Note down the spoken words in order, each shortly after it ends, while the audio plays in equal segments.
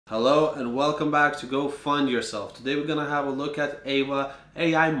Hello and welcome back to Go Find Yourself. Today we're gonna have a look at AVA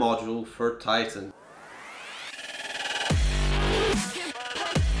AI module for Titan.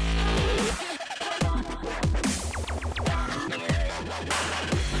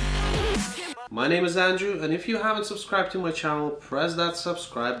 My name is Andrew, and if you haven't subscribed to my channel, press that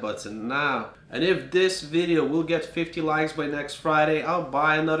subscribe button now. And if this video will get 50 likes by next Friday, I'll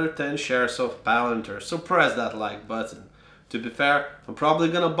buy another 10 shares of Palantir, so press that like button. To be fair, I'm probably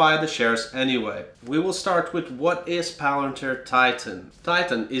gonna buy the shares anyway. We will start with what is Palantir Titan.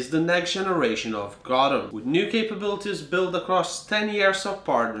 Titan is the next generation of Gotham, with new capabilities built across 10 years of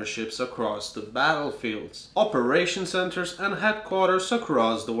partnerships across the battlefields, operation centers and headquarters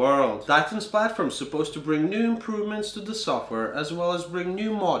across the world. Titan's platform is supposed to bring new improvements to the software as well as bring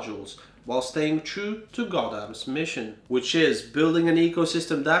new modules, while staying true to Gotham's mission, which is building an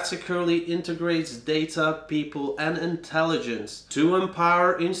ecosystem that securely integrates data, people, and intelligence to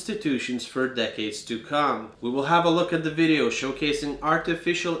empower institutions for decades to come. We will have a look at the video showcasing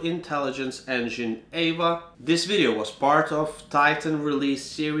artificial intelligence engine AVA. This video was part of Titan release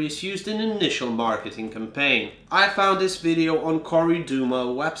series used in initial marketing campaign. I found this video on Corey Duma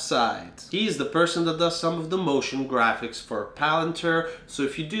website. He is the person that does some of the motion graphics for Palantir, so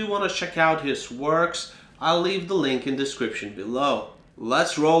if you do want to check out his works, I'll leave the link in the description below.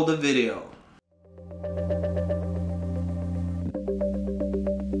 Let's roll the video.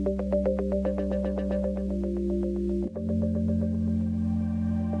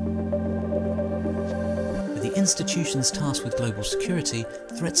 With the institutions tasked with global security,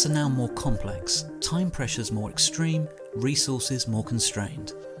 threats are now more complex, time pressures more extreme, resources more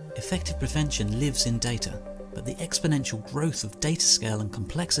constrained. Effective prevention lives in data, but the exponential growth of data scale and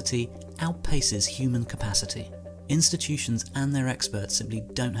complexity outpaces human capacity. Institutions and their experts simply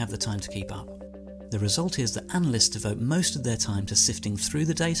don't have the time to keep up. The result is that analysts devote most of their time to sifting through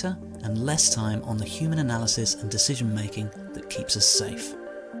the data and less time on the human analysis and decision making that keeps us safe.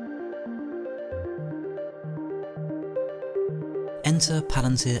 Enter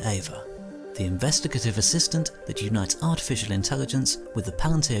Palantir AVA, the investigative assistant that unites artificial intelligence with the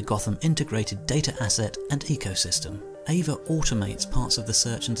Palantir Gotham integrated data asset and ecosystem. AVA automates parts of the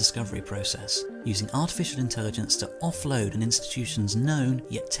search and discovery process, using artificial intelligence to offload an institution's known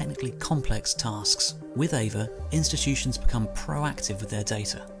yet technically complex tasks. With AVA, institutions become proactive with their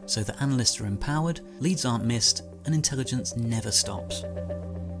data, so that analysts are empowered, leads aren't missed, and intelligence never stops.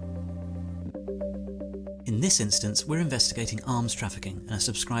 In this instance, we're investigating arms trafficking and are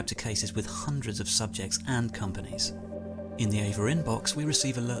subscribed to cases with hundreds of subjects and companies. In the AVA inbox, we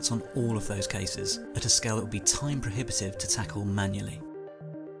receive alerts on all of those cases, at a scale that would be time prohibitive to tackle manually.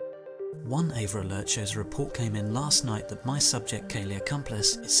 One AVA alert shows a report came in last night that my subject Kaylee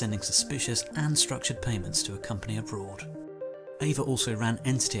Accomplice is sending suspicious and structured payments to a company abroad. AVA also ran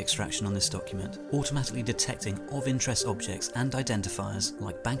entity extraction on this document, automatically detecting of-interest objects and identifiers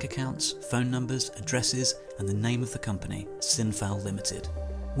like bank accounts, phone numbers, addresses, and the name of the company, Sinfal Limited.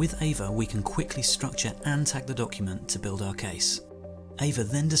 With AVA, we can quickly structure and tag the document to build our case. AVA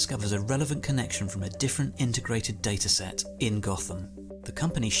then discovers a relevant connection from a different integrated dataset in Gotham. The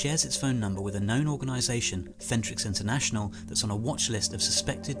company shares its phone number with a known organisation, Fentrix International, that's on a watch list of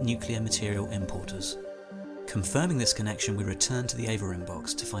suspected nuclear material importers. Confirming this connection, we return to the AVA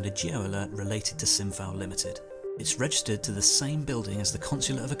inbox to find a geo-alert related to Sinfal Limited. It's registered to the same building as the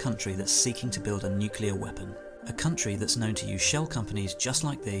consulate of a country that's seeking to build a nuclear weapon. A country that's known to use shell companies just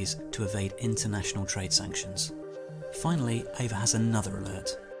like these to evade international trade sanctions. Finally, AVA has another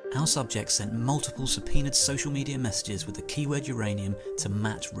alert. Our subject sent multiple subpoenaed social media messages with the keyword uranium to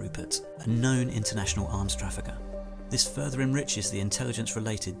Matt Rupert, a known international arms trafficker. This further enriches the intelligence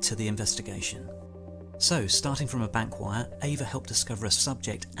related to the investigation. So, starting from a bank wire, AVA helped discover a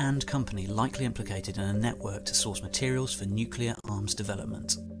subject and company likely implicated in a network to source materials for nuclear arms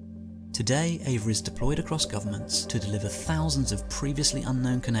development. Today, AVA is deployed across governments to deliver thousands of previously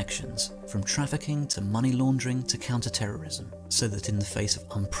unknown connections, from trafficking to money laundering to counter-terrorism, so that in the face of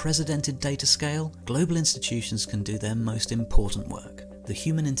unprecedented data scale, global institutions can do their most important work, the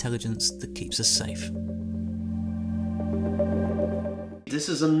human intelligence that keeps us safe. This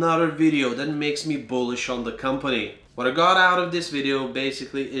is another video that makes me bullish on the company. What I got out of this video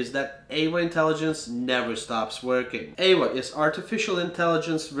basically is that AVA intelligence never stops working. AVA is artificial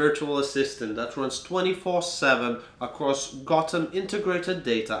intelligence virtual assistant that runs 24/7 across Gotham integrated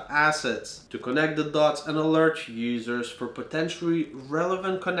data assets to connect the dots and alert users for potentially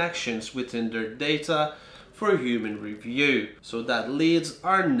relevant connections within their data for human review, so that leads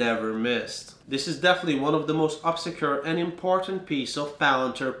are never missed. This is definitely one of the most obscure and important piece of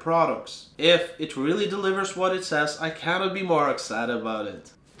Palantir products. If it really delivers what it says, I cannot be more excited about it.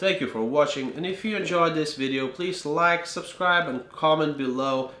 Thank you for watching, and if you enjoyed this video, please like, subscribe and comment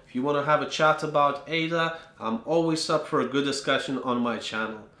below. If you want to have a chat about AVA, I'm always up for a good discussion on my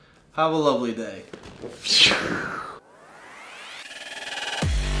channel. Have a lovely day.